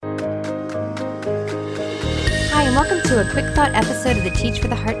and welcome to a quick thought episode of the Teach for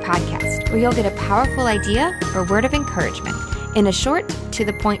the Heart podcast, where you'll get a powerful idea or word of encouragement in a short, to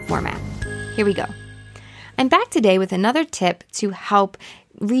the point format. Here we go. I'm back today with another tip to help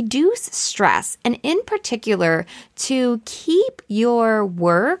reduce stress, and in particular, to keep your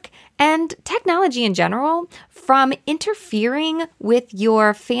work and technology in general from interfering with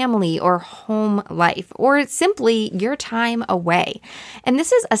your family or home life, or simply your time away. And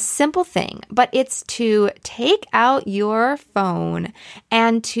this is a simple thing, but it's to take out your phone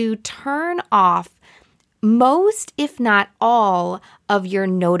and to turn off most, if not all, of your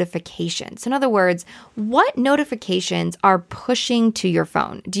notifications. In other words, what notifications are pushing to your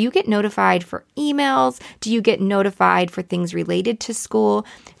phone? Do you get notified for emails? Do you get notified for things related to school?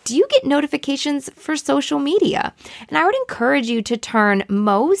 Do you get notifications for social media? And I would encourage you to turn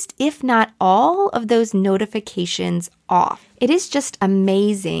most, if not all, of those notifications off. It is just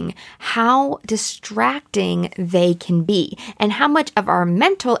amazing how distracting they can be and how much of our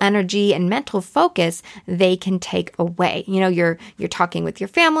mental energy and mental focus they can take away. You know, you're talking with your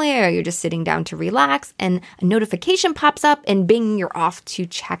family, or you're just sitting down to relax, and a notification pops up and bing, you're off to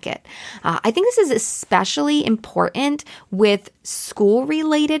check it. I think this is especially important with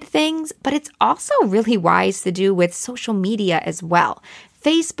school-related things, but it's also really wise to do with social media as well.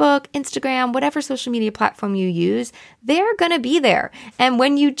 Facebook, Instagram, whatever social media platform you use, they're going to be there. And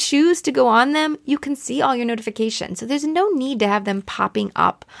when you choose to go on them, you can see all your notifications. So there's no need to have them popping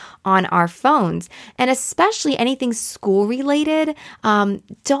up on our phones. And especially anything school related,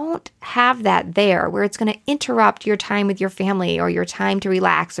 don't have that there where it's going to interrupt your time with your family or your time to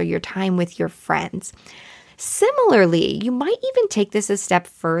relax or your time with your friends. Similarly, you might even take this a step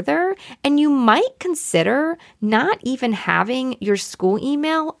further, and you might consider not even having your school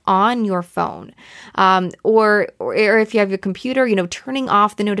email on your phone. Or if you have your computer, turning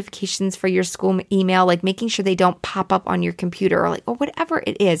off the notifications for your school email, like making sure they don't pop up on your computer or whatever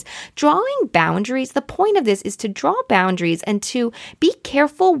it is. Drawing boundaries. The point of this is to draw boundaries and to be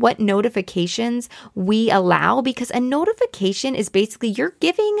careful what notifications we allow, because a notification is basically you're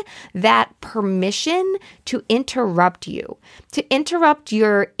giving that permission to interrupt you, to interrupt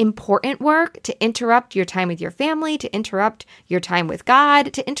your important work, to interrupt your time with your family, to interrupt your time with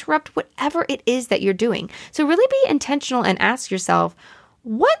God, to interrupt whatever it is that you're doing. So really be intentional and ask yourself,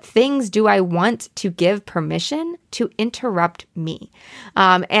 what things do I want to give permission to interrupt me?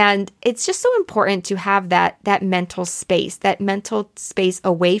 And it's just so important to have that mental space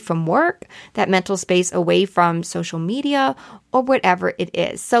away from work, that mental space away from social media or whatever it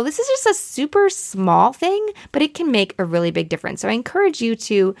is. So this is just a super small thing, but it can make a really big difference. So I encourage you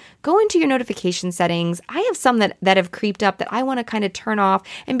to go into your notification settings. I have some that have creeped up that I want to kind of turn off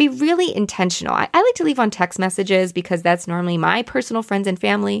and be really intentional. I like to leave on text messages because that's normally my personal friends and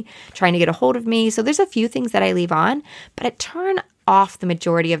family trying to get a hold of me. So there's a few things that I leave on, but I turn off the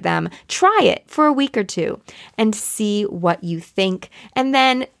majority of them. Try it for a week or two and see what you think. And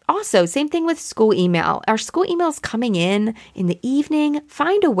then also, same thing with school email. Our school emails coming in the evening,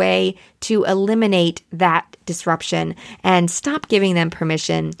 find a way to eliminate that disruption and stop giving them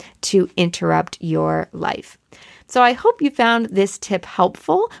permission to interrupt your life. So I hope you found this tip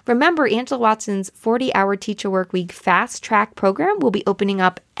helpful. Remember, Angela Watson's 40-hour Teacher Work Week Fast Track program will be opening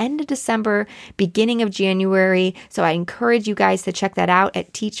up end of December, beginning of January. So I encourage you guys to check that out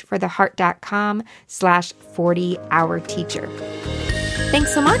at teachfortheheart.com/40hourteacher.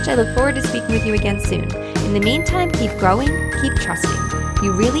 Thanks so much. I look forward to speaking with you again soon. In the meantime, keep growing, keep trusting.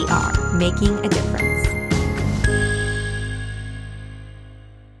 You really are making a difference.